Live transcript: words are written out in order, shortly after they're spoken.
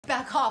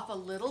Back off a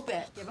little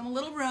bit. Give him a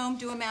little room.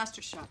 Do a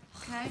master shot,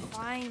 okay?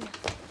 Fine.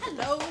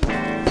 Hello.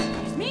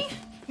 Excuse me?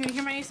 You wanna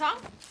hear my new song?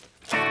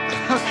 Okay.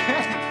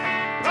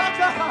 Well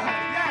done.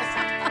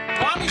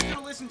 Yes. Mommy's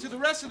gonna listen to the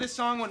rest of this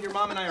song when your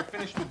mom and I are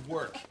finished with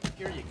work.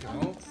 Here you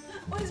go.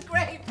 It was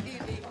great,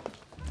 Phoebe.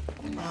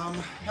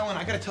 Helen,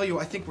 I gotta tell you,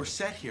 I think we're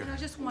set here. No,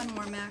 just one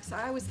more, Max.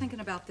 I was thinking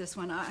about this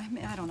one. I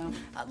don't know.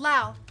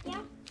 Lau.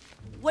 Yeah?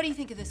 What do you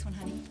think of this one,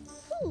 honey?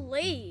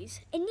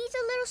 Please. It needs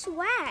a little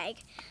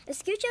swag. A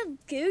scooch of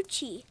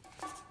Gucci.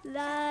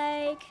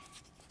 Like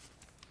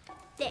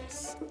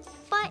this.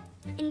 But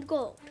in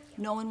gold.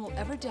 No one will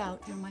ever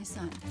doubt you're my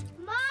son.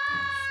 Mom!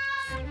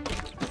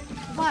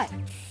 What?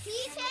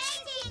 He's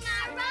painting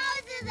our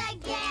roses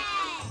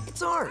again!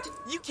 It's art.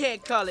 You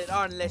can't call it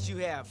art unless you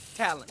have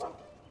talent.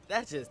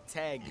 That's just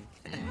tagging.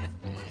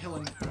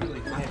 Helen,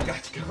 really, I have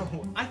got to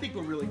go. I think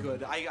we're really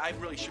good. I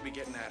really should be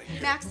getting out of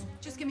here. Max,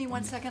 just give me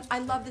 1 second. I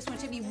love this one.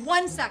 Take me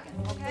 1 second,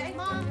 okay?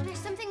 Mom, there's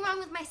something wrong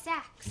with my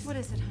sacks. What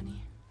is it,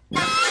 honey?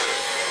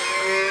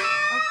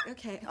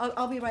 Okay,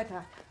 I'll be right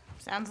back.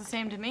 Sounds the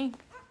same to me.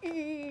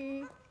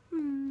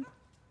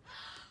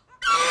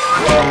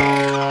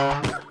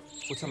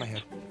 What's on my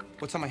head?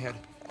 What's on my head?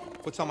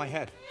 What's on my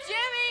head?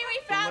 Jimmy, we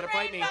found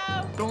Rainbow!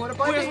 Don't let it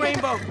bite me. Where's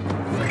Rainbow?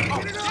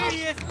 Oh, there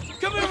he is.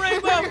 Come here,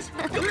 Rainbow.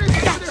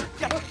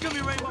 Come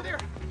here, Rainbow. There.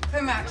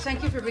 Hey, Max,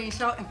 thank you for being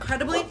so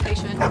incredibly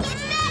patient.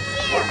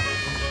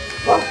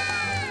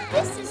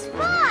 This is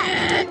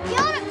fun!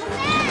 Fiona, come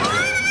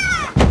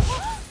back!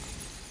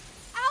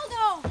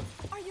 Aldo,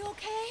 are you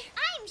okay?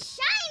 I'm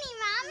shiny,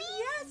 Mommy!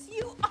 Yes,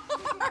 you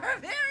are.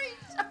 Very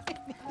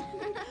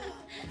shiny.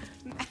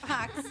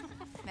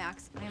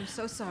 Max, I am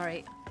so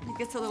sorry. It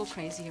gets a little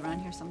crazy around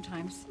here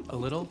sometimes. A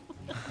little?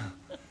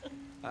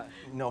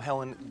 No,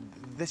 Helen,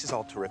 this is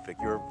all terrific.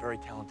 You're very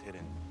talented,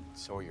 and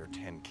so are your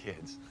 10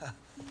 kids.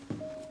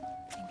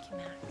 Thank you,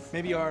 Max.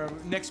 Maybe our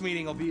next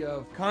meeting will be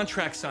a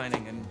contract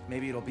signing, and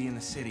maybe it'll be in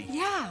the city.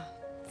 Yeah,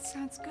 that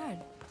sounds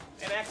good.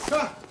 And Max.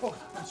 Oh,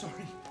 I'm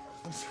sorry.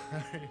 I'm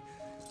sorry.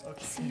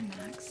 Okay. See you,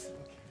 Max.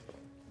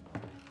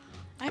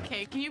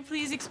 Okay, can you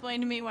please explain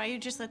to me why you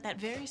just let that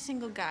very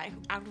single guy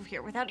out of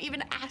here without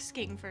even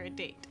asking for a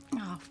date?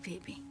 Oh,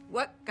 Phoebe,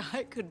 what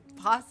guy could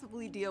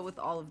possibly deal with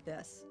all of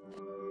this?